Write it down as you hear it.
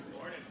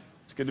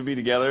It's good to be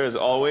together as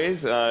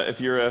always.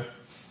 If you're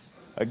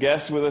a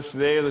guest with us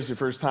today, or this is your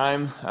first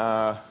time,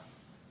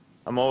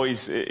 I'm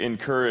always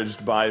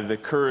encouraged by the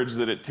courage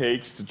that it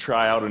takes to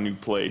try out a new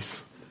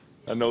place.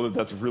 I know that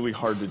that's really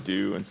hard to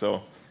do, and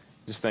so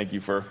just thank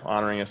you for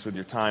honoring us with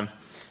your time.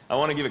 I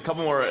want to give a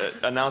couple more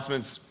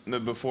announcements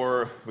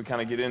before we kind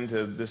of get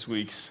into this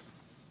week's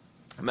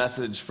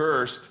message.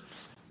 First,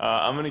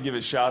 I'm going to give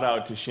a shout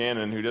out to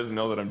Shannon, who doesn't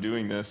know that I'm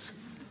doing this.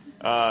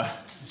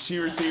 She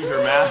received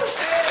her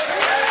math.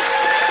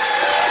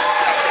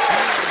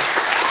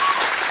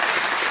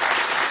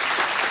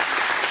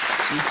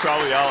 She's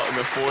probably out in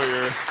the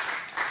foyer.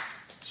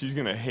 She's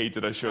going to hate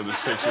that I show this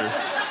picture.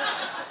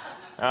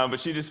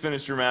 But she just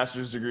finished her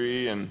master's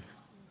degree, and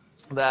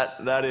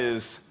that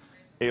is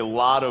a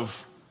lot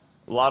of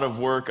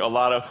work, a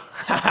lot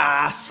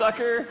of,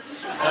 sucker.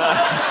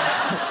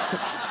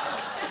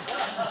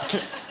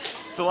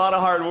 It's a lot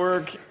of hard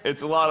work.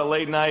 It's a lot of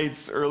late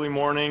nights, early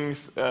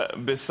mornings,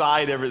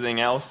 beside everything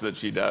else that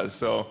she does.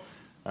 So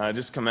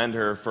just commend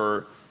her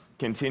for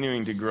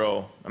continuing to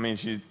grow. I mean,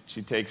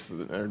 she takes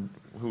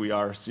who we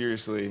are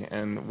seriously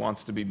and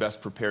wants to be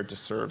best prepared to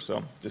serve.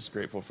 So just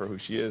grateful for who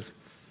she is.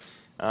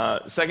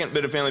 Second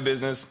bit of family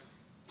business,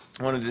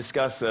 I want to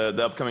discuss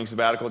the upcoming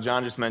sabbatical.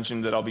 John just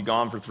mentioned that I'll be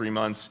gone for 3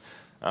 months.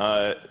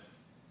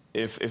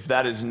 If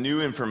that is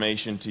new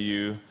information to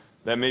you,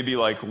 that may be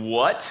like,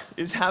 what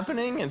is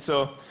happening? And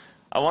so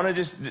I want to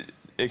just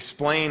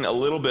explain a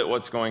little bit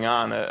what's going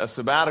on. A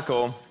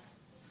sabbatical,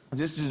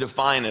 just to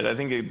define it, I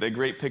think a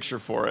great picture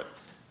for it,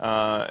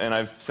 and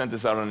I've sent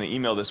this out on an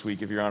email this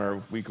week if you're on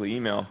our weekly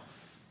email,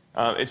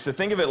 it's to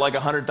think of it like a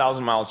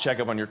 100,000-mile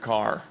checkup on your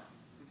car.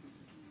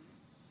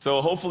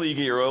 So hopefully you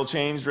get your oil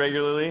changed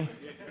regularly.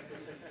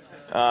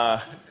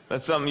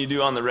 That's something you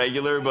do on the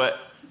regular, but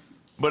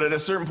at a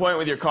certain point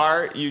with your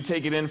car, you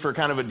take it in for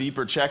kind of a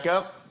deeper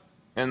checkup,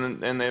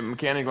 and the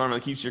mechanic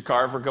normally keeps your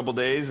car for a couple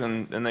days,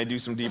 and they do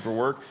some deeper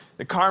work.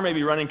 The car may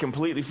be running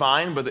completely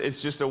fine, but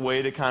it's just a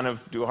way to kind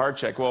of do a heart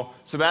check. Well,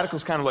 sabbatical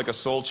is kind of like a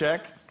soul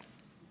check,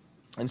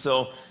 and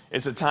so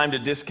it's a time to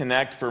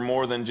disconnect for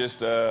more than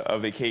just a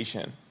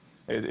vacation.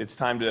 It's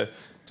time to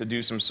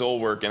do some soul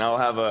work, and I'll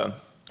have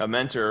a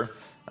mentor,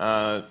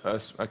 a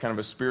kind of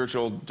a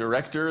spiritual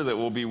director that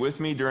will be with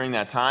me during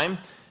that time,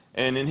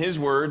 and in his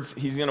words,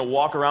 he's going to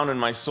walk around in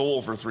my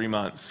soul for 3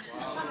 months.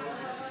 Wow.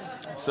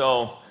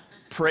 So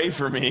pray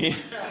for me.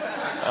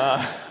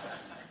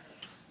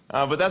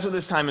 But that's what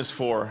this time is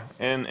for.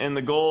 And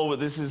the goal,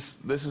 this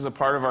is a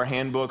part of our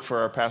handbook for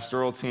our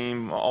pastoral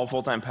team. All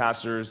full-time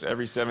pastors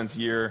every 7th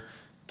year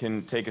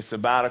can take a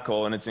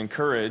sabbatical, and it's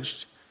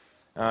encouraged.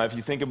 If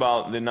you think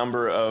about the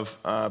number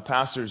of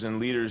pastors and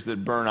leaders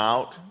that burn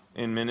out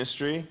in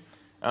ministry,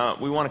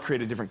 we want to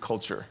create a different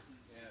culture.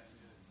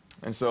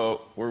 And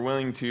so we're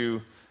willing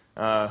to,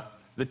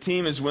 the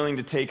team is willing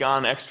to take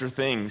on extra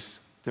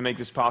things to make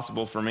this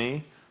possible for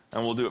me,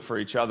 and we'll do it for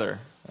each other.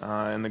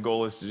 And the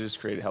goal is to just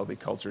create a healthy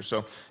culture.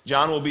 So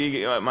John will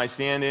be my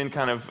stand-in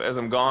kind of as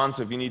I'm gone,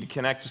 so if you need to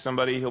connect to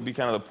somebody, he'll be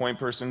kind of the point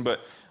person.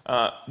 But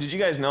did you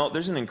guys know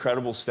there's an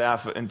incredible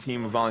staff and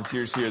team of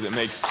volunteers here that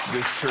makes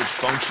this church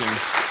function?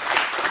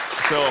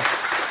 So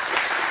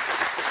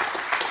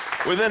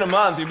within a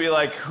month, you'd be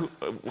like,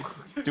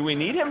 do we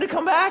need him to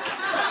come back?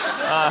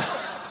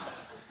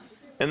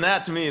 And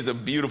that, to me, is a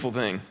beautiful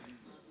thing.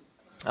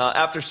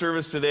 After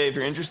service today, if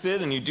you're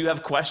interested and you do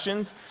have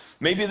questions,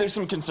 maybe there's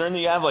some concern that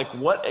you have, like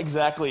what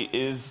exactly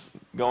is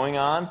going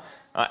on?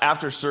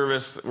 After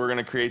service, we're going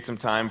to create some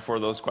time for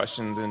those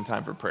questions and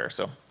time for prayer.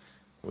 So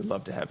we'd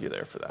love to have you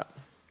there for that.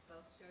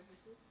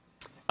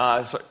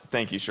 So,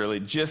 thank you, Shirley.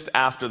 Just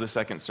after the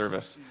second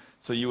service.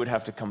 So you would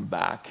have to come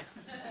back.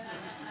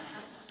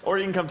 Or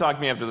you can come talk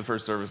to me after the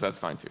first service. That's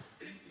fine, too.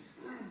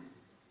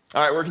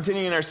 All right, we're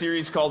continuing our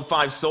series called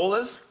 5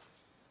 Solas,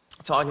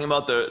 talking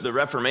about the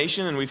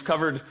Reformation, and we've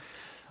covered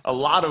a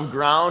lot of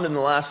ground in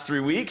the last 3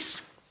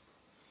 weeks.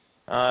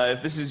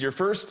 If this is your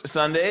first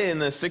Sunday, in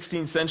the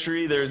 16th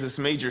century, there's this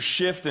major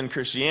shift in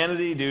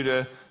Christianity due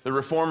to the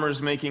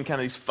Reformers making kind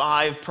of these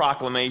 5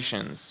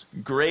 proclamations.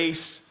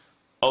 Grace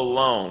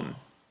alone.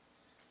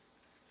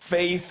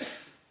 Faith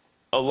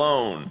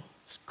alone.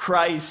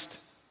 Christ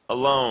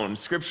alone.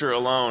 Scripture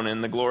alone,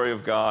 and the glory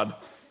of God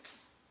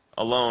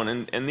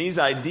alone. And these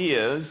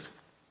ideas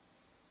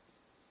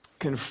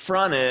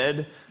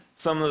confronted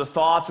some of the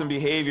thoughts and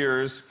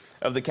behaviors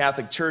of the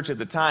Catholic Church at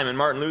the time. And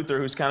Martin Luther,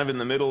 who's kind of in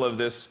the middle of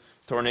this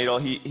tornado,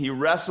 he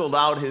wrestled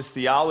out his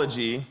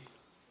theology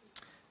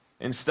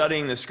in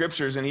studying the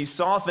Scriptures, and he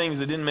saw things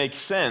that didn't make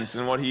sense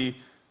in what he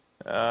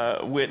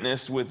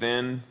witnessed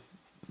within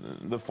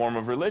the form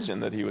of religion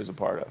that he was a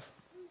part of.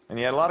 And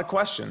he had a lot of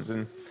questions.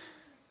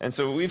 And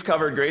so we've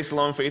covered grace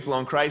alone, faith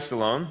alone, Christ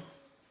alone.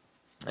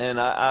 And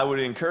I would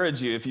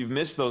encourage you, if you've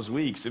missed those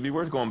weeks, it'd be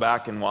worth going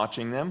back and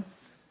watching them.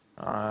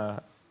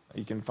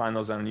 You can find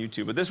those on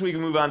YouTube. But this week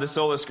we move on to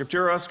Sola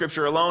Scriptura,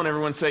 Scripture alone.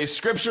 Everyone say,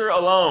 Scripture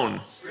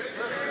alone.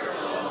 Scripture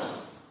alone.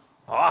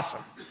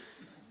 Awesome.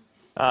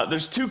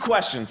 There's two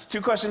questions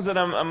that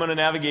I'm going to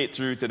navigate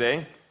through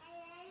today.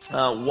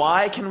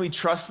 Why can we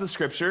trust the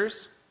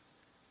Scriptures?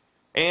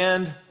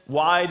 And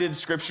why did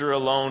Scripture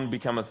alone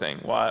become a thing?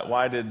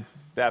 Why did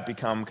that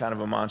become kind of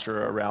a mantra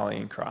or a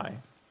rallying cry?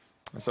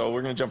 So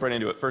we're going to jump right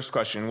into it. First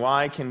question,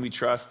 why can we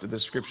trust the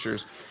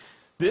Scriptures?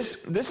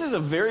 This is a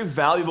very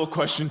valuable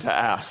question to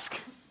ask,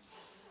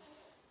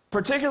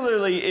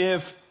 particularly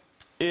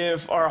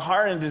if our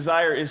heart and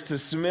desire is to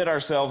submit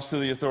ourselves to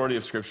the authority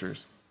of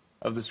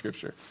the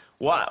Scripture.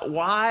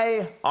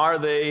 Why are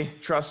they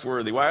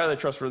trustworthy? Why are they a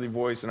trustworthy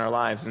voice in our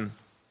lives? And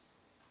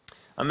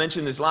I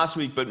mentioned this last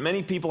week, but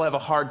many people have a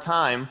hard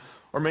time,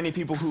 or many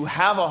people who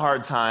have a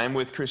hard time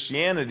with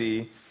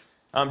Christianity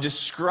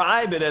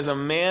describe it as a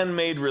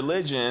man-made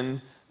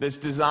religion that's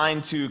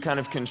designed to kind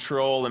of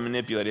control and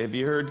manipulate it. Have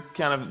you heard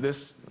kind of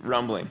this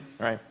rumbling,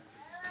 right?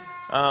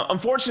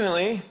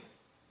 Unfortunately,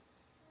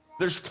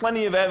 there's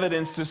plenty of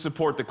evidence to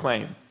support the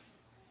claim.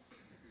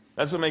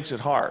 That's what makes it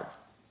hard.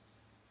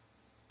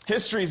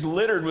 History's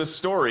littered with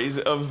stories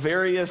of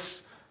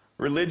various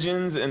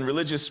religions and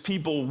religious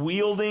people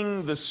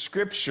wielding the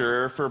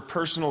Scripture for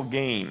personal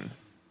gain.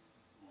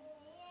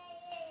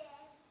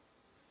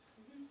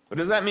 But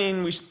does that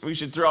mean we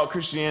should throw out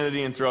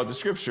Christianity and throw out the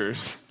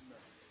Scriptures?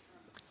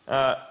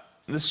 The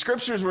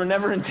Scriptures were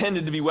never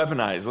intended to be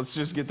weaponized. Let's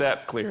just get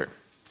that clear,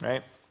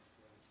 right?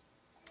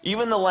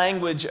 Even the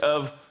language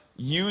of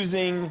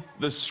using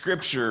the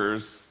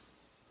Scriptures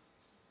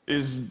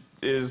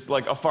is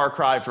like a far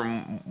cry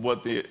from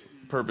what the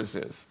purpose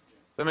is. Does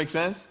that make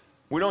sense?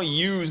 We don't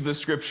use the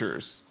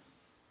Scriptures.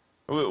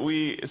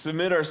 We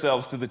submit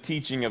ourselves to the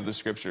teaching of the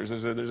Scriptures.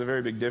 There's a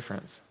very big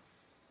difference.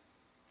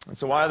 And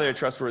so why are they a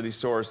trustworthy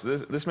source?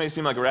 This may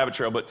seem like a rabbit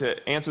trail, but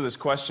to answer this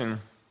question,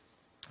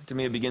 to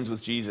me it begins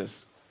with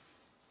Jesus.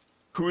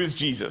 Who is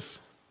Jesus?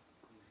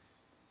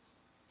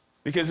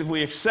 Because if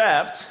we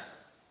accept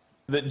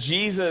that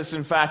Jesus,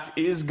 in fact,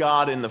 is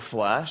God in the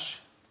flesh,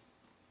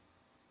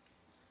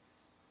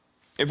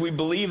 if we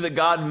believe that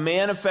God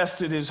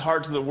manifested his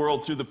heart to the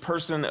world through the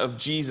person of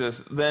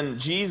Jesus, then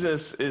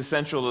Jesus is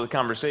central to the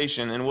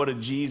conversation. And what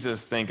did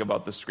Jesus think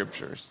about the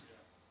Scriptures?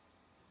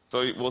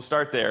 So we'll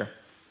start there.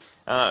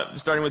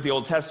 Starting with the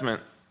Old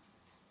Testament.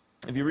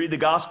 If you read the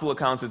gospel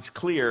accounts, it's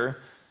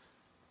clear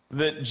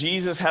that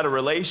Jesus had a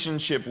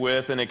relationship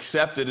with and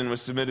accepted and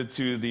was submitted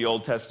to the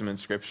Old Testament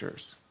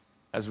Scriptures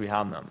as we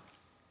have them.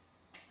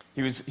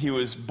 He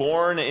was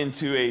born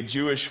into a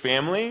Jewish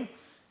family.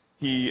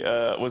 He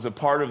was a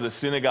part of the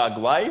synagogue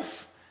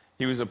life.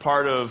 He was a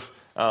part of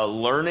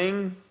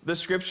learning the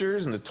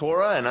Scriptures and the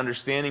Torah and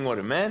understanding what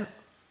it meant.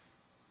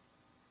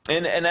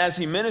 And as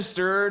he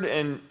ministered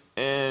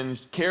and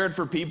cared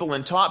for people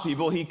and taught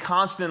people, he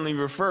constantly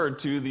referred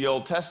to the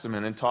Old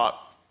Testament and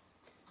taught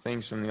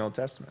things from the Old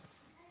Testament.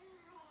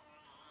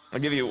 I'll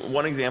give you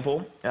one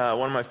example,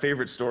 one of my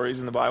favorite stories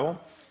in the Bible.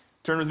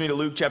 Turn with me to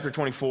Luke chapter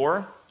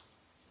 24.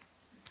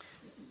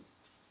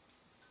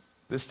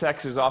 This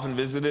text is often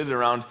visited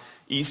around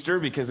Easter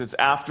because it's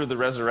after the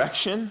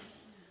resurrection.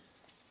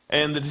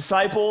 And the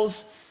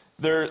disciples,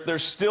 they're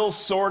still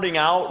sorting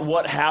out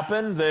what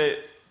happened.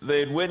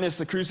 They'd witnessed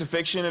the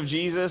crucifixion of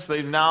Jesus.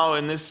 They've now,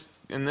 in this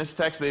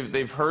text,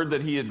 they've heard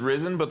that he had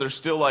risen, but they're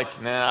still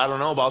like, nah, I don't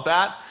know about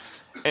that.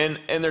 And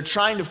they're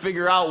trying to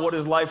figure out what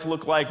his life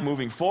looked like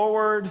moving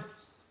forward.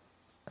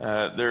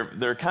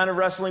 They're kind of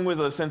wrestling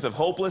with a sense of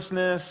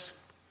hopelessness.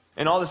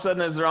 And all of a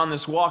sudden, as they're on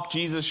this walk,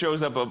 Jesus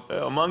shows up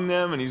among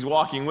them, and he's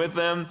walking with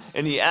them,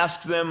 and he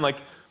asks them, like,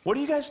 what are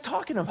you guys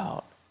talking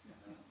about?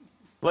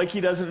 Like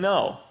he doesn't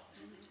know.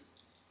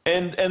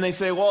 And they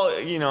say, well,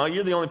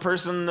 you're the only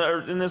person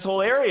in this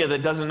whole area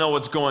that doesn't know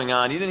what's going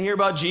on. You didn't hear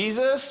about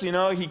Jesus?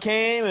 He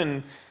came,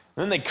 and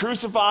then they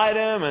crucified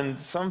him, and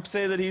some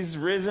say that he's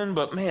risen,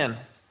 but man,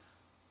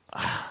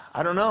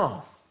 I don't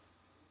know.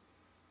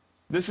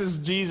 This is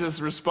Jesus'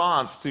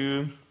 response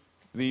to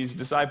these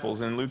disciples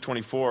in Luke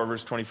 24,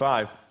 verse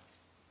 25. It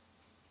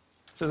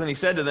says, and he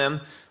said to them,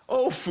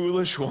 "O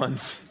foolish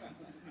ones,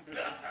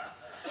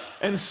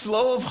 and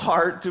slow of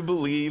heart to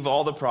believe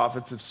all the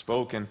prophets have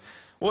spoken.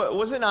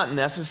 Was it not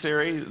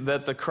necessary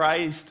that the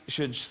Christ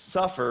should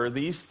suffer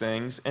these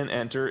things and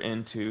enter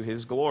into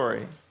his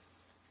glory?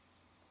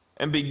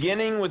 And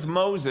beginning with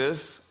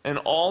Moses and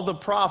all the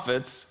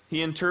prophets,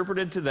 he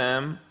interpreted to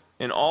them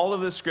in all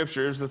of the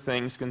Scriptures the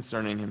things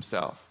concerning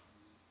himself."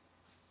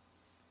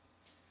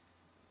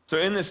 So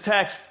in this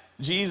text,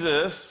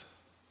 Jesus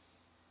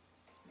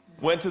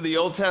went to the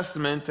Old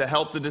Testament to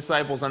help the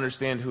disciples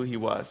understand who he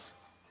was.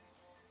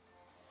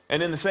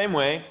 And in the same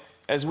way,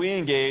 as we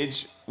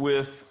engage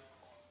with,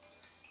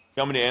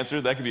 you want me to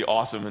answer? That could be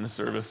awesome in the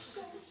service.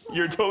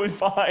 You're totally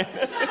fine.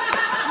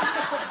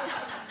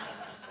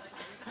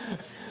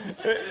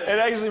 It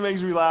actually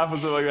makes me laugh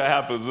when something like that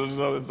happens.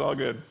 It's all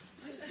good.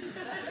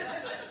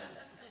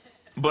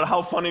 But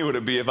how funny would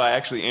it be if I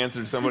actually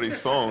answered somebody's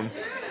phone?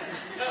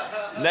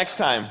 Next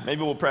time,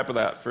 maybe we'll prep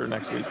that for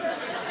next week.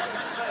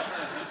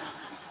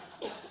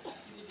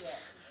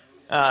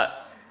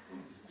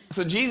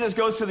 So Jesus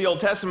goes to the Old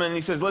Testament and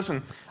he says,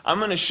 listen, I'm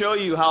going to show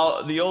you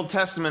how the Old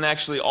Testament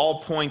actually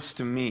all points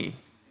to me.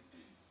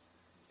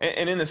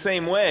 And in the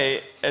same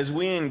way, as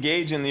we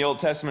engage in the Old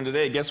Testament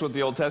today, guess what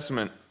the Old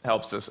Testament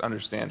helps us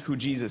understand who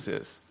Jesus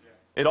is.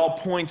 It all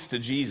points to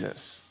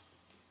Jesus.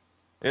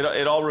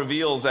 It all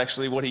reveals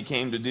actually what he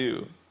came to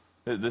do,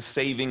 the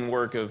saving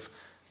work of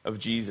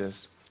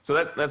Jesus.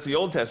 So that's the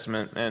Old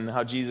Testament and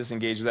how Jesus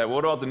engaged with that.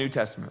 What about the New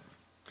Testament?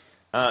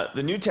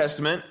 The New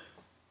Testament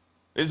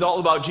is all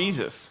about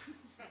Jesus,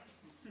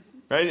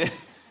 right?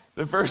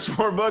 The first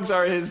 4 books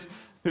are his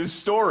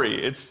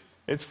story.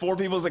 It's 4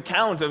 people's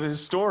account of his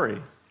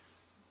story.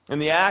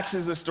 And the Acts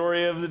is the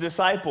story of the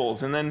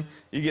disciples. And then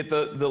you get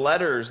the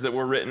letters that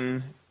were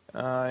written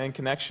in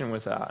connection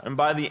with that. And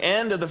by the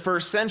end of the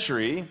first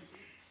century,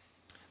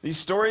 these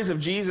stories of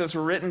Jesus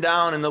were written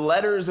down, and the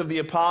letters of the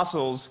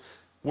apostles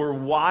were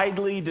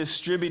widely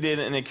distributed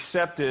and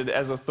accepted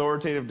as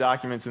authoritative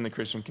documents in the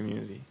Christian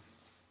community.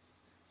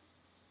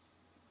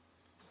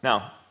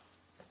 Now,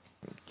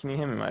 can you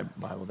hand me my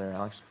Bible there,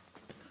 Alex?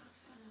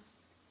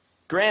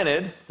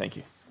 Granted, thank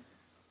you,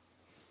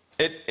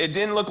 it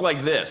didn't look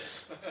like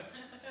this.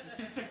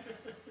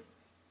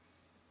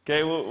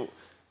 Okay, well,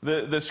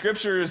 the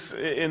scriptures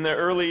in the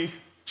early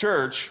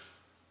church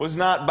was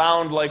not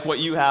bound like what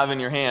you have in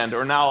your hand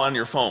or now on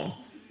your phone,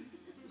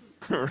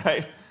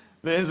 right?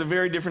 That is a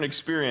very different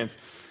experience.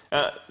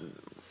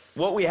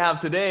 What we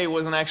have today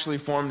wasn't actually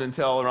formed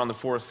until around the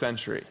 4th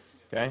century,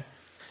 okay?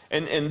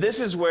 And this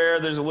is where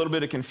there's a little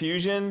bit of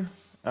confusion,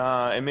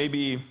 and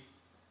maybe,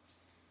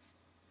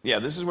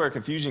 this is where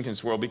confusion can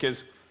swirl,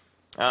 because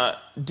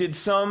did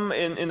some,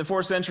 in the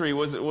 4th century,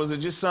 was it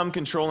just some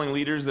controlling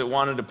leaders that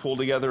wanted to pull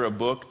together a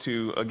book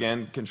to,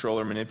 again, control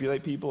or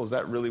manipulate people? Is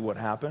that really what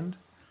happened?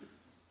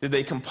 Did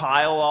they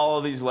compile all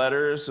of these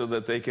letters so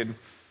that they could...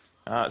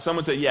 some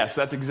would say, yes,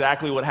 that's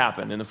exactly what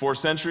happened. In the 4th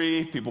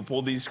century, people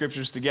pulled these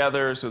scriptures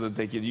together so that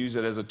they could use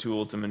it as a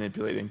tool to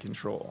manipulate and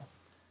control.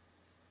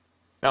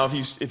 Now,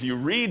 if you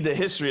read the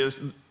history of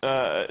in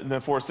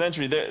the 4th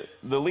century,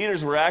 the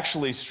leaders were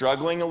actually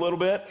struggling a little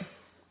bit,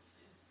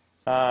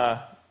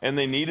 and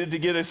they needed to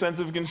get a sense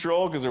of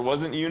control because there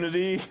wasn't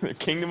unity. The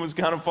kingdom was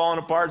kind of falling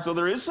apart, so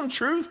there is some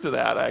truth to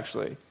that,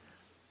 actually.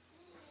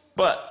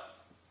 But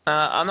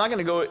I'm not going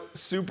to go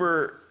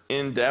super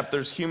in depth.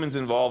 There's humans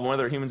involved.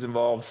 Whether humans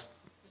involved,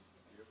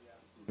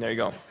 there you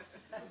go.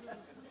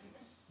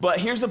 But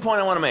here's the point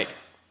I want to make.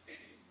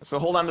 So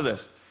hold on to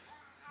this.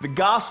 The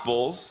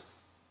Gospels,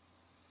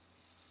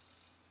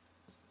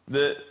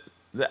 the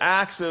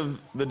Acts of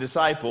the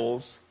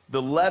disciples,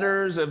 the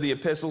letters of the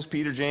epistles,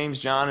 Peter, James,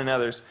 John, and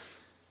others,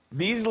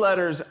 these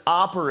letters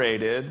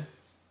operated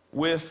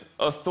with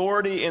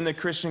authority in the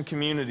Christian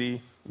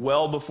community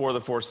well before the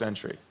 4th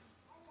century.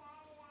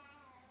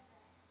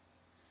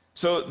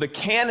 So the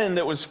canon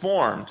that was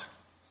formed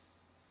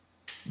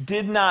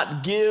did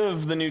not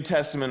give the New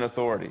Testament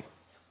authority.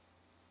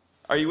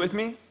 Are you with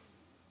me?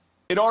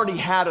 It already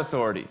had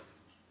authority.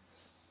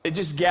 It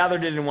just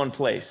gathered it in one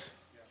place.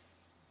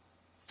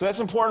 So that's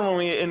important when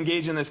we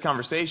engage in this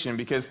conversation,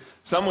 because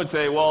some would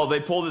say, well, they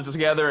pulled it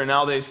together and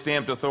now they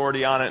stamped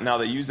authority on it and now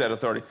they use that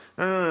authority.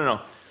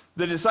 No.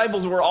 The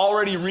disciples were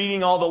already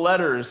reading all the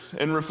letters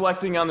and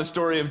reflecting on the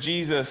story of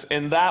Jesus,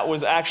 and that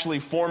was actually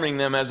forming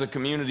them as a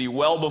community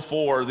well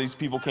before these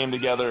people came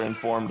together and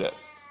formed it.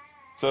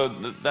 So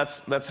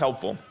that's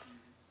helpful.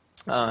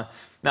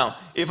 Now,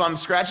 if I'm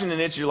scratching an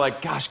itch, you're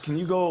like, gosh, can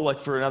you go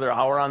for another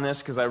hour on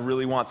this because I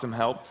really want some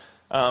help?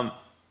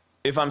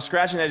 If I'm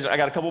scratching an itch, I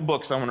got a couple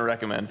books I want to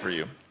recommend for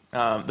you.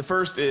 The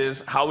first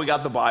is How We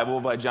Got the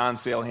Bible by John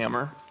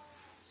Sailhammer.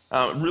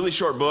 Really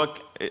short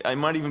book. It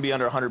might even be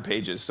under 100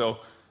 pages, so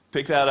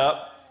pick that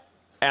up,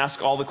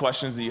 ask all the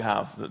questions that you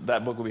have.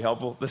 That book will be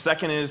helpful. The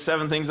second is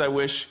 7 Things I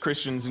Wish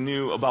Christians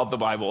Knew About the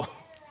Bible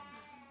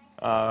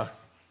by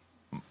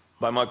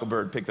Michael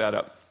Bird. Pick that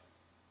up.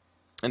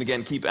 And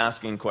again, keep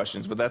asking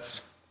questions, but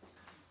that's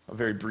a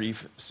very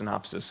brief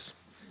synopsis.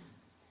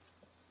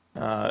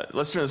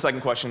 Let's turn to the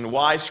second question.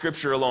 Why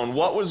Scripture alone?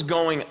 What was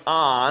going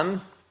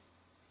on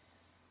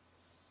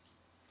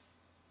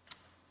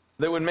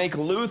that would make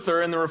Luther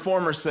and the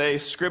Reformers say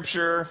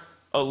Scripture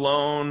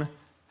alone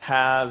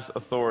has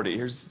authority?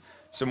 Here's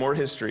some more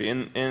history.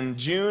 In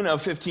June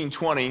of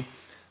 1520,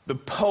 the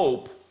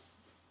Pope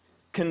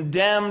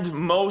condemned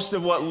most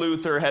of what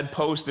Luther had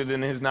posted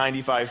in his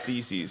 95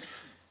 Theses.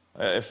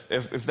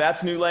 If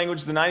that's new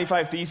language, the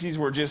 95 Theses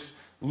were just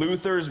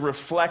Luther's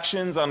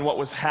reflections on what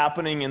was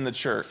happening in the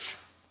church.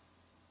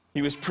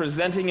 He was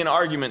presenting an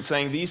argument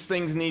saying these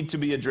things need to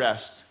be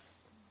addressed.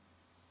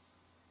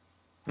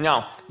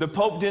 Now, the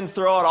Pope didn't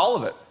throw out all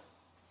of it.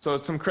 So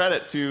it's some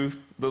credit to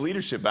the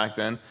leadership back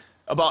then.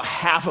 About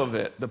half of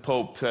it, the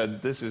Pope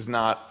said, we're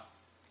not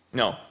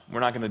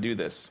going to do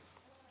this.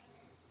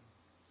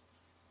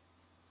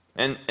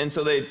 And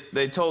so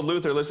they told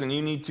Luther, listen,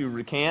 you need to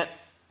recant,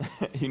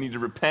 you need to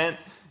repent,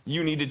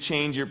 you need to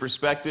change your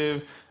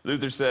perspective.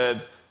 Luther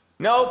said,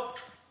 nope.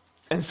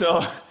 And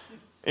so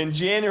in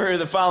January of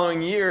the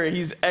following year,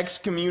 he's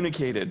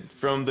excommunicated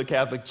from the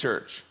Catholic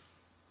Church.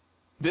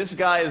 This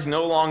guy is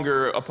no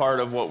longer a part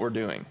of what we're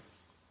doing.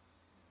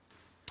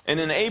 And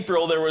in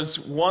April, there was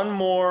one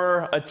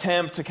more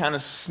attempt to kind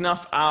of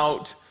snuff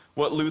out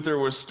what Luther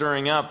was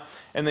stirring up.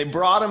 And they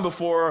brought him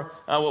before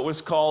what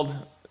was called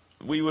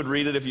we would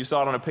read it if you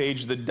saw it on a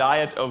page, the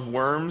diet of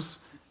worms,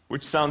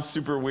 which sounds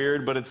super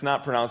weird, but it's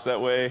not pronounced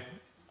that way.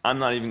 I'm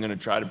not even going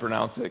to try to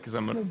pronounce it because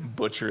I'm going to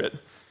butcher it.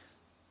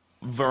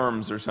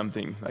 Worms or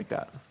something like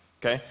that.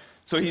 Okay?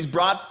 So he's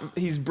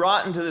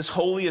brought into this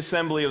holy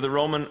assembly of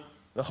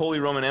the Holy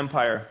Roman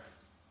Empire.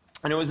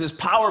 And it was this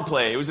power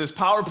play. It was this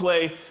power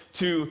play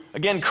to,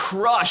 again,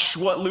 crush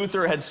what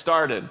Luther had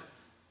started.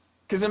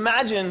 Because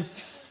imagine,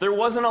 there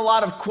wasn't a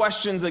lot of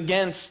questions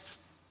against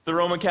the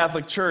Roman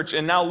Catholic Church,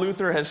 and now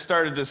Luther has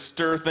started to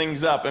stir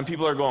things up, and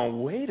people are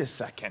going, wait a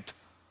second.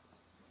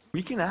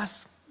 We can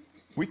ask,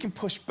 we can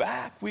push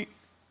back.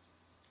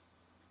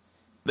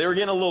 They were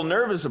getting a little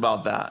nervous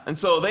about that. And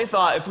so they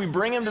thought, if we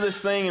bring him to this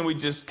thing and we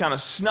just kind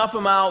of snuff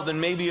him out, then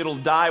maybe it'll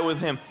die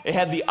with him. It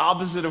had the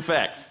opposite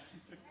effect.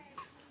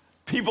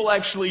 People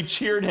actually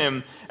cheered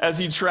him as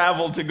he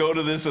traveled to go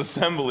to this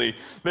assembly.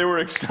 They were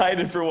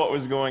excited for what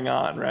was going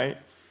on, right?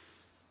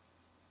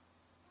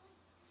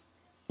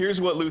 Here's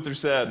what Luther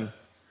said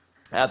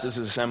at this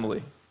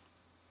assembly.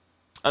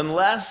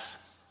 Unless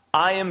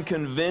I am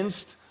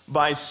convinced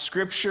by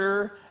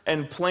Scripture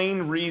and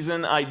plain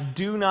reason, I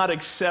do not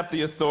accept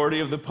the authority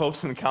of the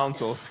popes and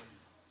councils,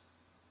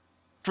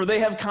 for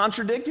they have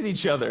contradicted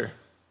each other.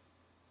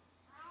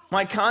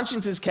 My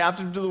conscience is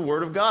captive to the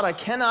word of God. I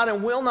cannot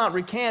and will not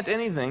recant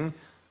anything,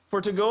 for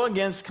to go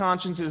against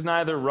conscience is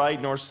neither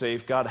right nor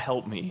safe. God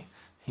help me.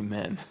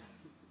 Amen.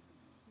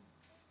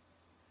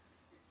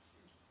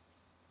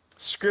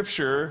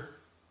 Scripture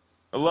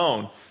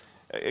alone.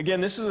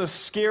 Again, this is a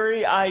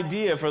scary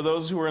idea for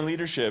those who are in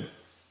leadership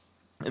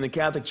in the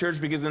Catholic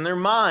Church, because in their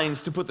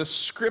minds, to put the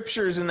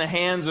Scriptures in the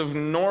hands of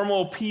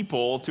normal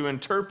people to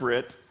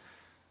interpret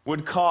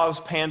would cause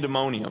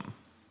pandemonium.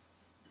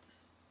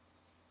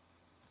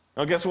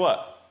 Well, guess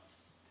what?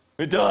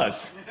 It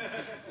does.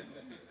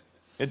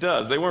 It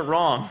does. They weren't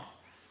wrong.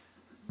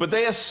 But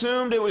they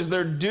assumed it was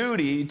their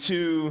duty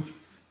to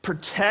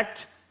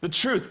protect the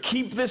truth.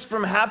 Keep this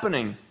from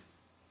happening.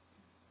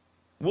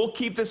 We'll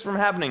keep this from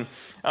happening.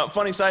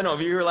 Funny side note,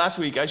 if you were here last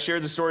week, I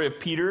shared the story of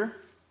Peter,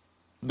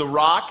 the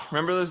rock.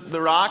 Remember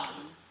the rock?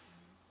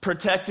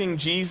 Protecting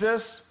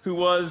Jesus, who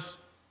was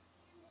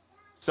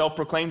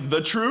self-proclaimed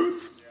the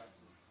truth.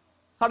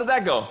 How did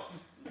that go?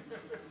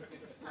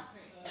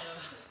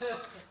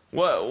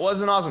 What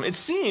wasn't awesome? It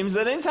seems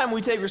that anytime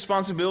we take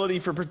responsibility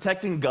for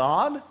protecting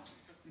God,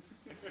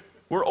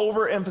 we're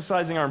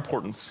overemphasizing our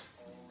importance.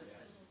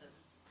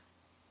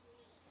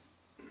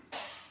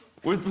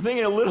 We're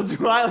thinking a little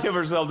too highly of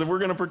ourselves if we're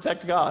going to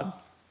protect God.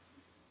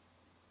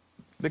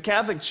 The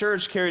Catholic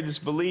Church carried this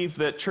belief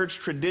that church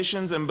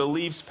traditions and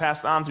beliefs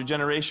passed on through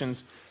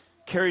generations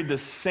carried the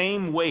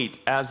same weight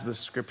as the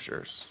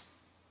Scriptures.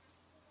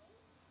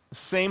 The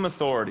same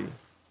authority,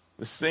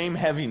 the same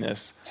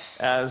heaviness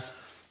as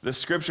the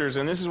Scriptures.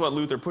 And this is what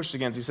Luther pushed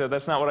against. He said,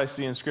 that's not what I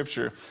see in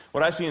Scripture.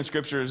 What I see in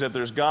Scripture is that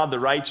there's God, the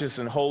righteous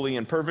and holy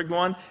and perfect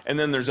one, and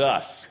then there's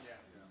us.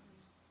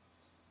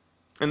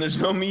 And there's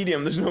no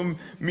medium, there's no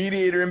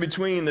mediator in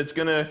between that's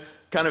going to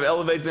kind of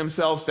elevate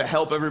themselves to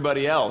help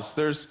everybody else.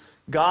 There's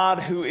God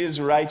who is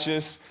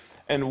righteous,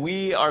 and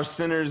we are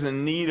sinners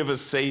in need of a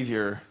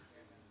Savior.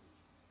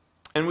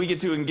 And we get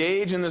to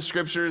engage in the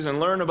Scriptures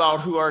and learn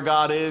about who our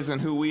God is and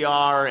who we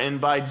are,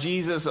 and by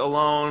Jesus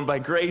alone, by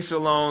grace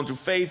alone, through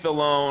faith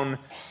alone,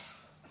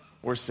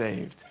 we're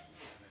saved.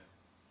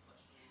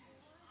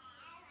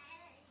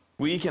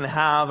 We can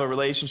have a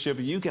relationship,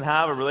 you can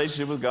have a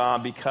relationship with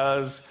God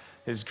because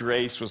His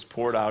grace was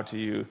poured out to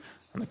you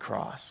on the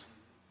cross.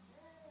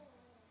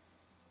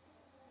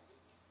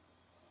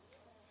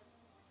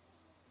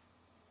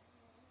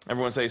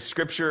 Everyone say,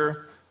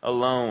 Scripture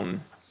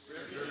alone.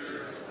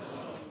 Scripture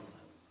alone.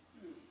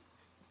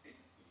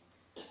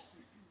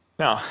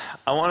 Now,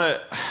 I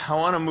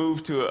want to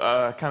move to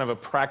a kind of a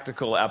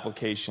practical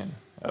application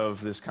of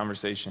this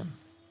conversation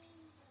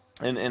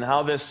and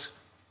how this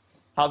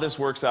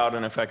works out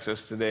and affects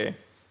us today.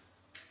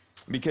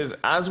 Because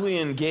as we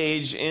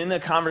engage in a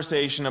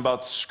conversation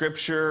about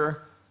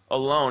Scripture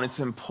alone, it's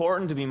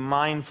important to be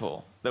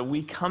mindful that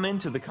we come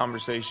into the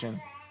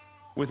conversation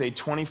with a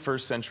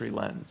 21st century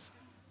lens.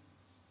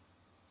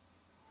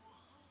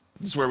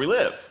 This is where we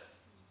live.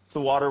 It's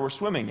the water we're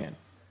swimming in.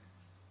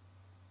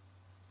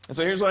 And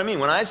so here's what I mean.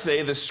 When I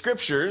say the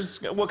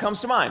Scriptures, what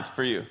comes to mind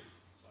for you?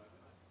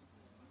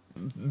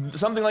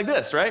 Something like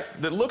this, right?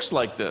 That looks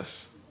like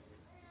this.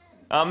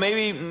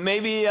 Maybe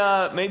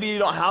you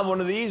don't have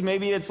one of these.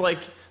 Maybe it's like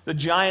the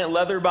giant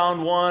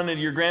leather-bound one at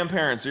your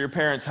grandparents' or your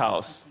parents'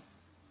 house.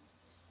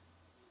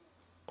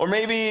 Or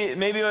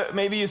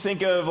maybe you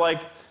think of like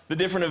the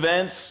different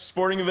events,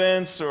 sporting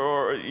events,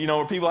 or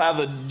where people have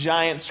the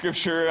giant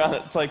Scripture.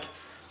 It's like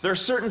there are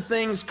certain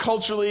things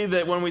culturally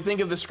that when we think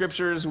of the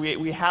Scriptures,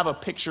 we have a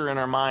picture in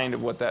our mind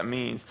of what that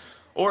means.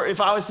 Or if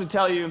I was to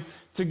tell you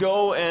to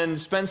go and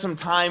spend some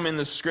time in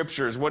the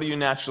Scriptures, what do you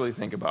naturally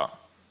think about?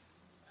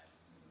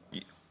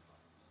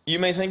 You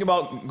may think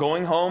about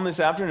going home this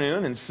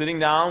afternoon and sitting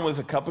down with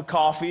a cup of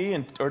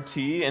coffee or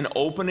tea and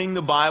opening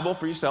the Bible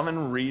for yourself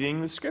and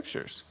reading the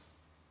Scriptures.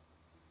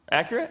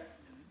 Accurate?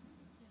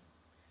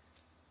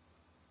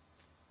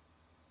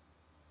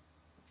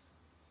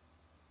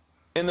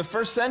 In the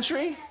first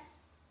century,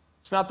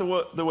 it's not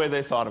the way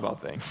they thought about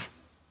things.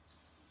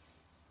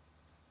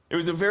 It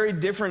was a very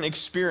different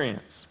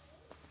experience.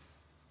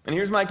 And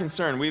here's my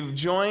concern. We've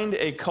joined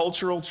a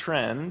cultural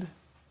trend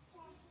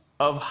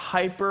of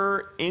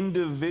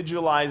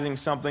hyper-individualizing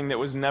something that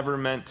was never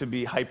meant to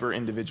be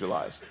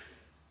hyper-individualized.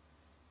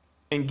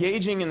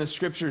 Engaging in the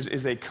Scriptures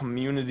is a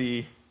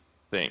community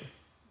thing.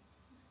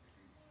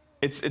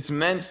 It's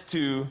meant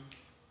to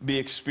be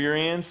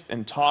experienced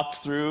and talked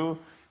through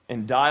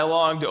and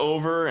dialogued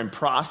over and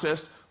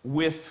processed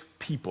with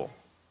people.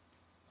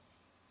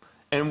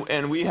 And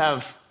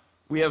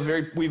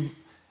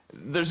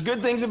there's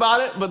good things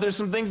about it, but there's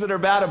some things that are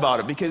bad about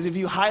it. Because if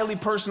you highly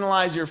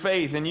personalize your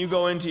faith and you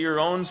go into your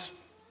own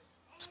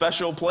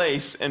special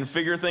place and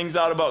figure things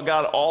out about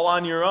God all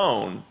on your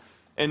own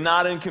and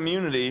not in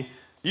community,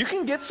 you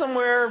can get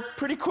somewhere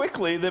pretty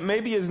quickly that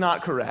maybe is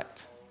not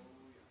correct.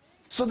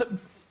 So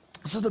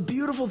the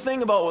beautiful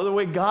thing about the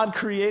way God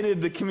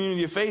created the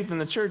community of faith in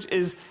the church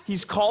is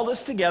He's called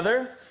us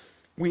together.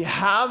 We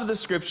have the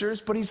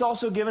Scriptures, but He's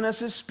also given us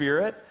His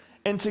Spirit.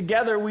 And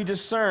together we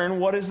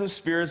discern what is the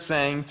Spirit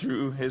saying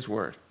through His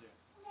Word.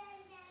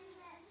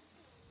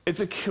 It's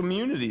a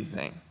community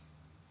thing.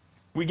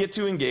 We get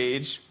to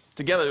engage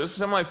together. This is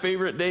some of my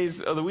favorite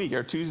days of the week,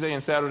 are Tuesday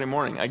and Saturday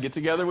morning. I get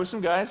together with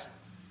some guys,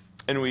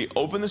 and we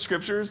open the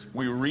Scriptures,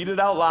 we read it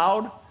out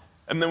loud,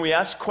 and then we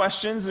ask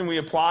questions, and we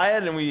apply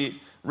it, and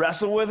we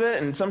wrestle with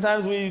it. And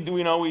sometimes we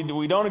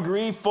don't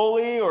agree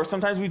fully, or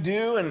sometimes we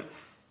do, and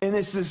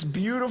it's this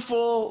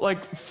beautiful,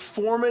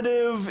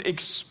 formative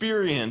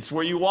experience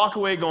where you walk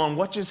away going,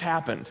 what just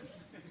happened?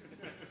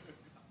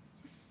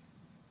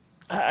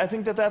 I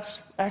think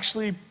that's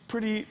actually a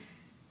pretty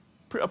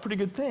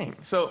good thing.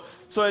 So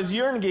as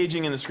you're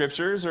engaging in the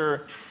Scriptures,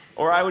 or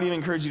I would even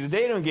encourage you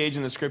today to engage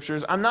in the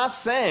Scriptures, I'm not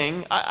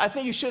saying, I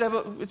think you should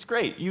it's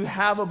great. You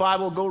have a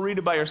Bible, go read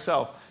it by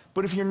yourself.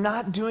 But if you're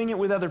not doing it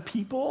with other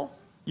people,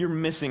 you're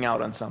missing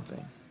out on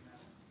something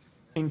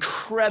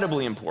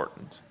incredibly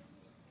important.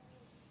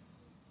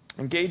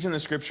 Engage in the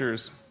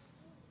Scriptures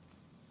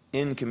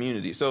in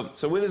community. So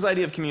with this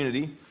idea of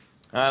community,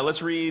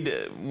 let's read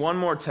one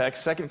more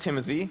text, 2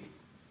 Timothy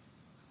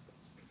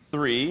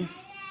 3.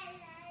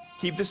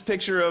 Keep this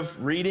picture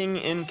of reading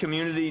in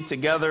community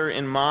together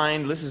in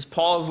mind. This is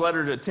Paul's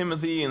letter to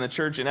Timothy and the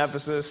church in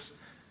Ephesus.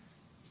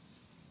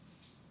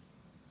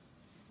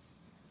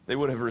 They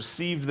would have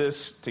received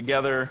this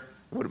together.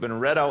 It would have been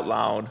read out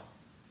loud.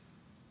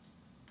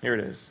 Here it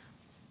is.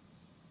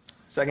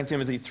 2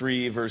 Timothy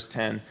 3, verse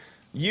 10.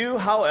 You,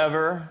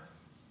 however,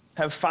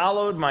 have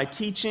followed my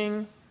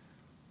teaching,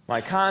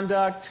 my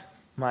conduct,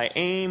 my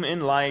aim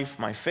in life,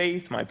 my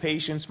faith, my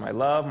patience, my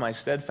love, my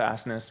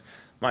steadfastness,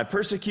 my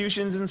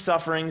persecutions and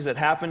sufferings that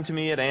happened to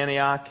me at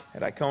Antioch,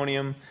 at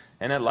Iconium,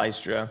 and at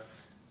Lystra,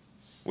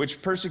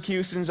 which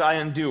persecutions I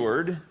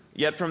endured,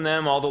 yet from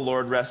them all the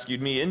Lord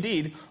rescued me.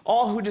 Indeed,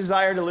 all who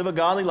desire to live a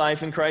godly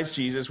life in Christ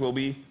Jesus will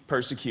be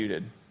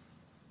persecuted.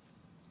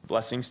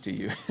 Blessings to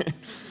you.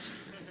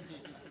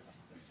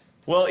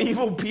 Well,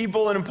 evil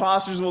people and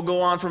impostors will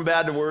go on from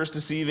bad to worse,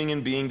 deceiving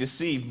and being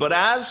deceived. But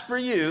as for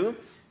you,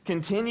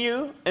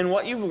 continue in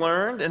what you've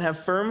learned and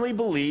have firmly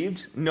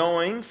believed,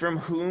 knowing from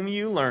whom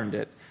you learned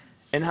it,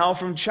 and how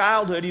from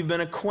childhood you've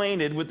been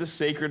acquainted with the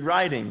sacred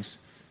writings,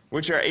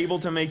 which are able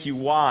to make you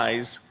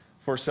wise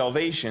for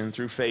salvation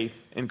through faith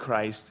in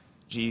Christ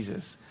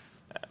Jesus.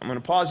 I'm going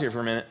to pause here for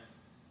a minute.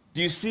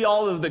 Do you see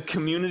all of the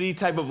community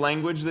type of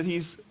language that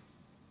he's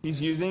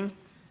using?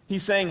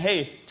 He's saying,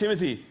 hey,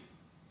 Timothy,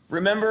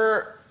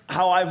 remember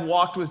how I've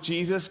walked with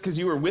Jesus because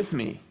you were with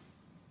me.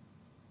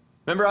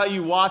 Remember how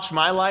you watched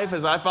my life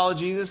as I followed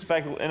Jesus? In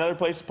fact, in other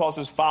places, Paul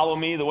says, follow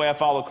me the way I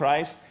follow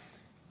Christ.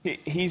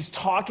 He's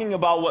talking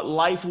about what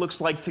life looks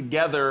like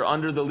together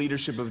under the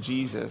leadership of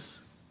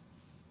Jesus.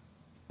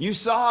 You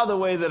saw the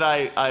way that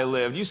I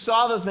lived. You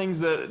saw the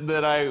things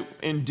that I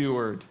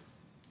endured.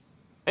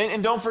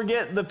 And don't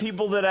forget the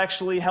people that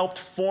actually helped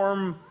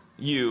form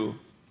you.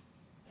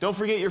 Don't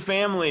forget your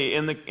family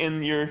in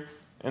their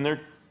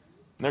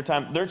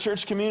time, their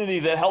church community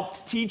that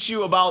helped teach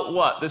you about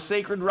what? The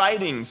sacred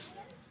writings,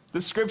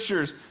 the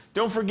Scriptures.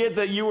 Don't forget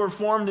that you were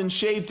formed and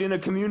shaped in a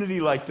community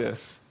like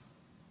this.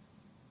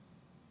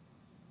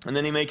 And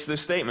then he makes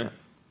this statement,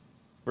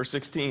 verse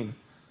 16.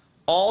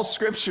 All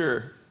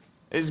Scripture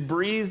is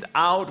breathed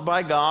out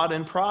by God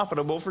and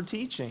profitable for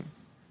teaching,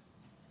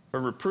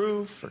 for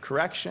reproof, for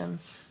correction,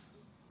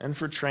 and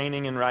for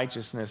training in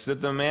righteousness,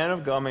 that the man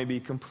of God may be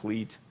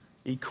complete,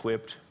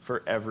 equipped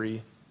for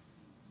every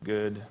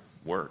good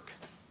work.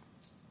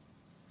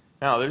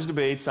 Now, there's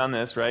debates on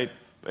this, right?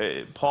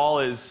 Paul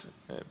is,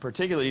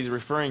 particularly, he's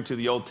referring to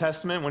the Old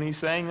Testament when he's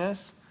saying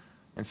this.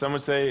 And some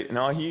would say,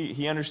 no,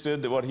 he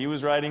understood that what he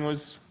was writing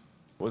was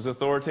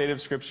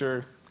authoritative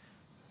Scripture.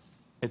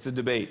 It's a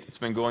debate. It's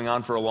been going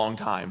on for a long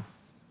time.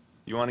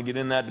 You want to get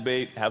in that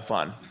debate? Have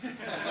fun.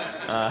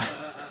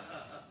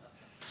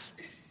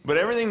 But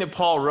everything that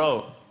Paul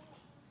wrote,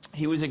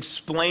 he was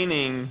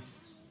explaining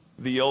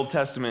the Old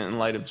Testament in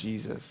light of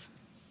Jesus.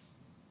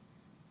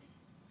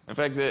 In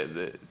fact,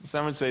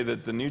 some would say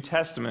that the New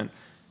Testament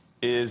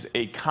is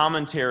a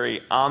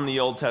commentary on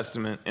the Old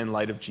Testament in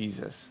light of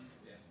Jesus.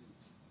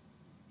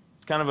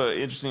 It's kind of an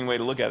interesting way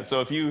to look at it. So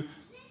if you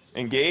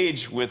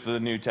engage with the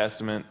New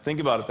Testament,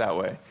 think about it that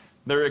way.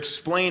 They're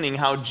explaining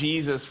how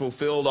Jesus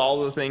fulfilled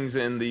all the things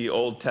in the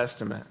Old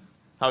Testament,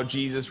 how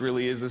Jesus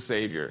really is the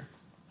Savior,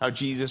 how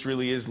Jesus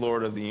really is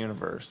Lord of the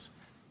universe.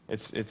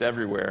 It's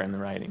everywhere in the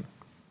writing.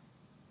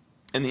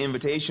 And the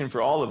invitation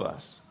for all of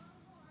us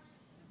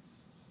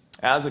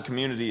as a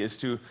community is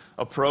to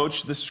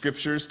approach the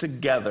Scriptures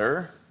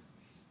together,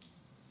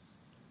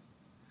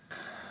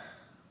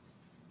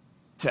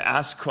 to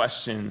ask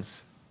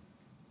questions,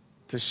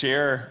 to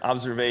share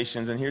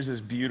observations. And here's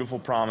this beautiful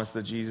promise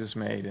that Jesus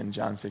made in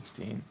John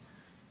 16.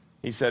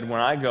 He said,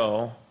 when I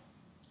go,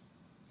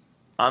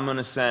 I'm going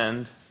to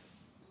send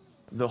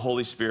the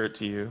Holy Spirit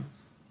to you.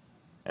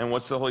 And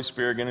what's the Holy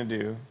Spirit going to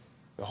do?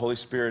 The Holy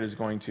Spirit is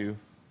going to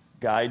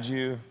guide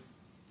you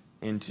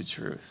into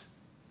truth.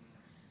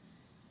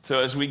 So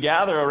as we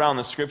gather around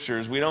the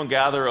Scriptures, we don't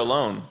gather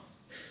alone.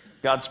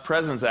 God's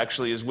presence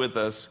actually is with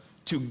us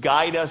to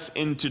guide us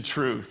into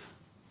truth.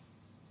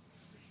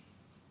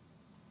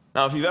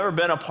 Now, if you've ever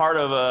been a part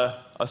of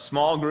a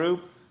small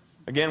group,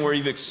 again, where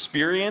you've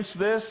experienced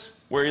this,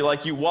 where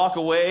you walk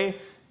away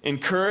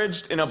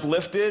encouraged and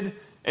uplifted,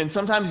 and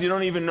sometimes you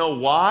don't even know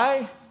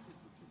why,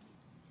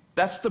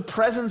 that's the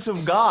presence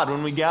of God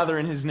when we gather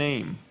in His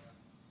name.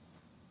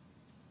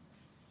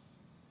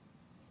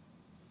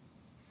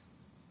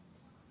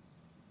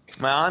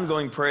 My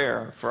ongoing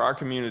prayer for our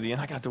community,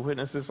 and I got to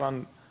witness this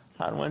on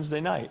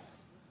Wednesday night,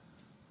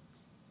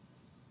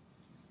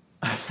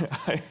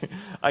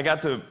 I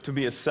got to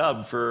be a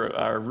sub for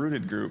our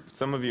Rooted group.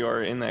 Some of you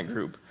are in that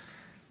group.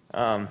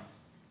 And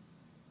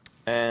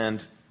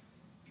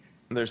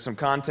there's some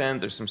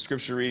content, there's some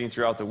scripture reading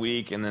throughout the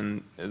week, and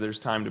then there's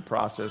time to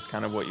process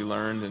kind of what you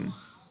learned and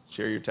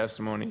share your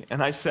testimony.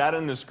 And I sat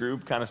in this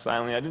group kind of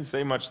silently. I didn't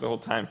say much the whole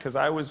time because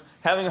I was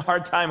having a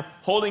hard time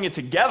holding it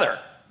together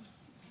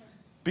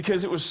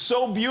because it was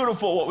so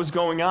beautiful what was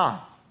going on.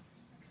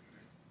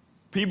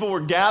 People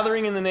were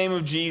gathering in the name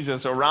of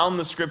Jesus around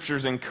the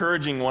Scriptures,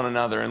 encouraging one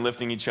another and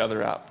lifting each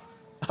other up.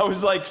 I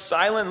was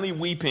silently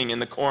weeping in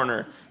the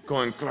corner,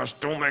 going, gosh,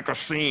 don't make a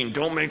scene,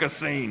 don't make a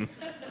scene.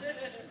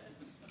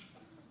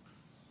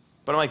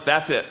 But I'm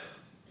that's it.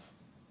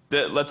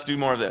 Let's do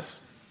more of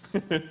this.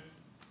 And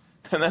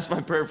that's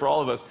my prayer for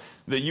all of us,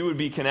 that you would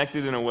be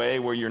connected in a way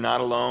where you're not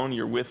alone,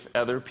 you're with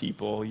other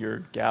people, you're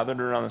gathered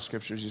around the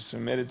Scriptures, you're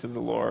submitted to the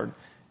Lord,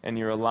 and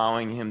you're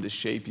allowing Him to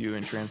shape you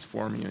and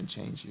transform you and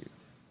change you.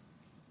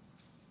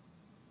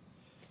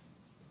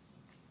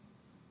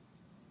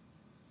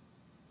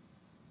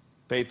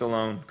 Faith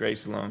alone,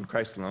 grace alone,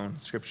 Christ alone,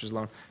 Scriptures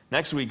alone.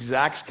 Next week,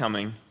 Zach's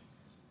coming,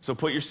 so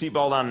put your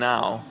seatbelt on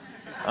now.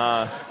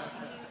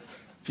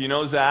 If you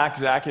know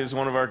Zach is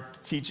one of our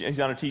he's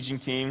on a teaching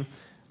team.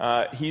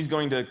 He's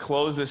going to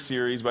close this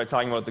series by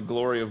talking about the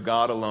glory of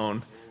God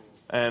alone,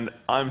 and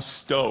I'm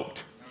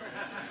stoked.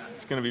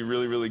 It's going to be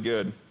really, really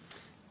good.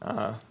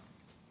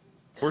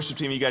 Worship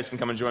team, you guys can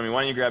come and join me.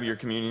 Why don't you grab your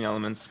communion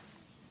elements?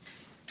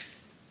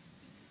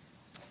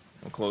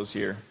 We'll close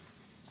here.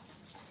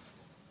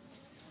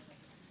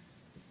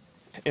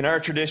 In our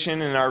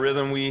tradition, in our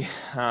rhythm,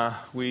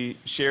 we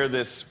share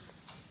this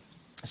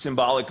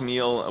symbolic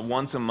meal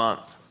once a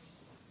month.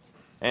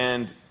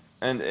 And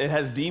it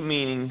has deep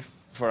meaning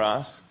for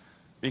us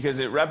because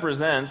it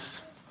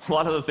represents a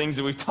lot of the things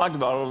that we've talked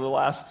about over the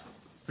last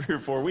 3 or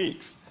 4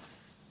 weeks.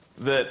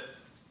 That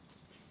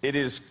it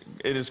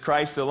is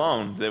Christ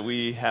alone that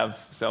we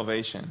have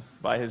salvation,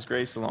 by His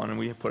grace alone, and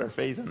we put our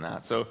faith in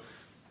that. So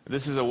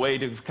this is a way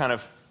to kind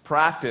of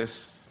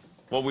practice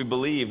what we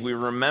believe. We're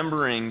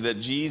remembering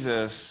that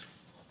Jesus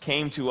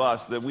came to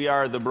us, that we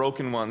are the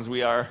broken ones,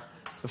 we are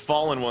the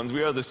fallen ones,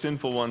 we are the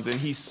sinful ones, and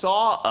He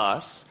saw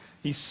us,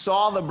 He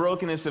saw the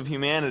brokenness of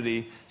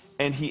humanity,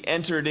 and He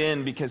entered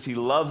in because He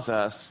loves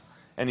us,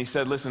 and He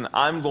said, listen,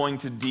 I'm going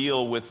to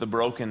deal with the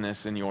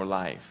brokenness in your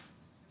life.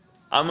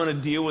 I'm going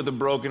to deal with the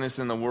brokenness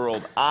in the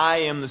world. I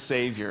am the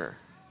Savior,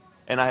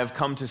 and I have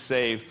come to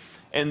save.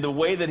 And the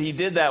way that He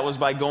did that was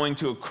by going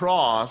to a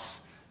cross.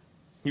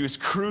 He was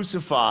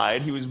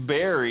crucified, He was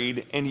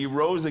buried, and He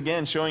rose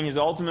again, showing His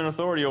ultimate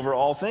authority over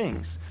all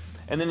things.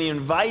 And then He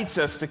invites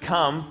us to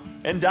come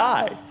and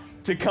die,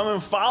 to come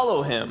and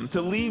follow Him,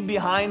 to leave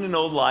behind an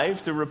old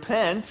life, to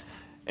repent,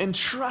 and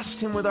trust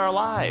Him with our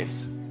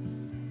lives.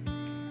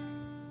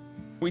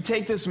 We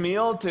take this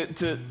meal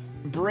to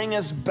bring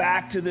us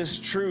back to this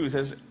truth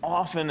as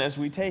often as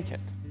we take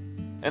it.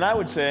 And I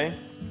would say,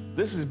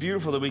 this is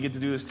beautiful that we get to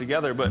do this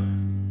together, but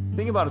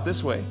think about it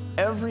this way.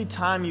 Every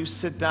time you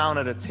sit down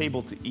at a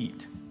table to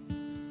eat,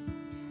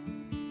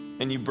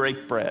 and you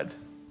break bread,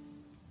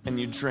 and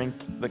you drink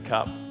the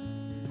cup,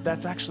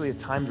 that's actually a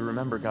time to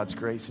remember God's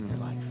grace in your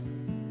life.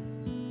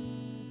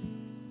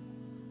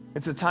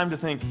 It's a time to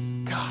think,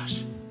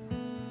 gosh,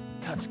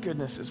 God's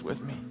goodness is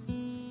with me.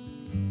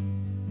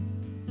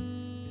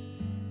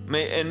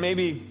 And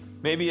maybe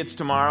it's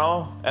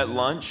tomorrow at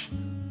lunch,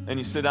 and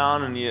you sit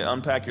down and you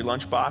unpack your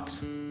lunchbox,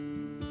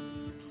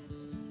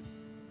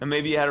 And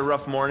maybe you had a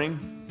rough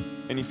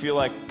morning and you feel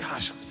like,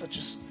 gosh, I'm such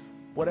a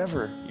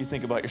whatever you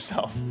think about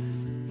yourself.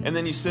 And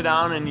then you sit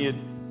down and you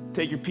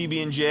take your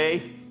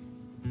PB&J.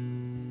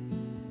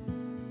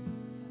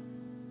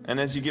 And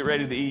as you get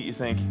ready to eat, you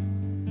think,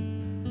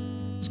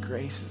 His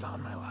grace is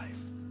on my life.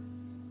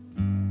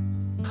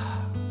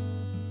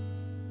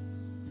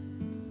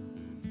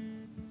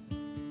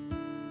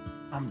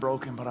 I'm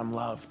broken, but I'm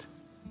loved.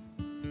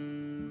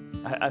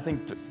 I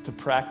think to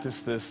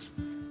practice this,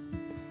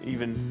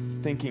 even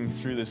thinking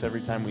through this every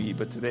time we eat,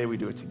 but today we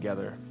do it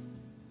together.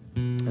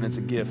 And it's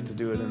a gift to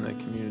do it in the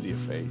community of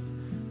faith.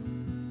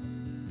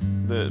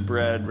 The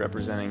bread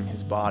representing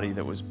His body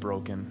that was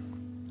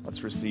broken.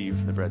 Let's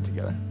receive the bread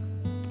together.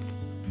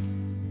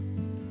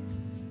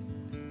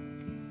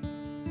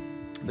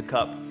 The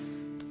cup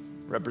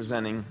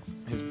representing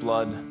His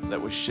blood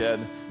that was shed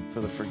for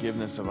the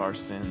forgiveness of our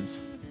sins.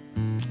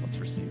 Let's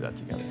receive that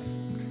together.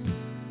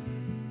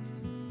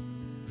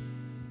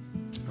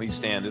 Will you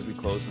stand as we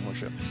close in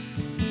worship?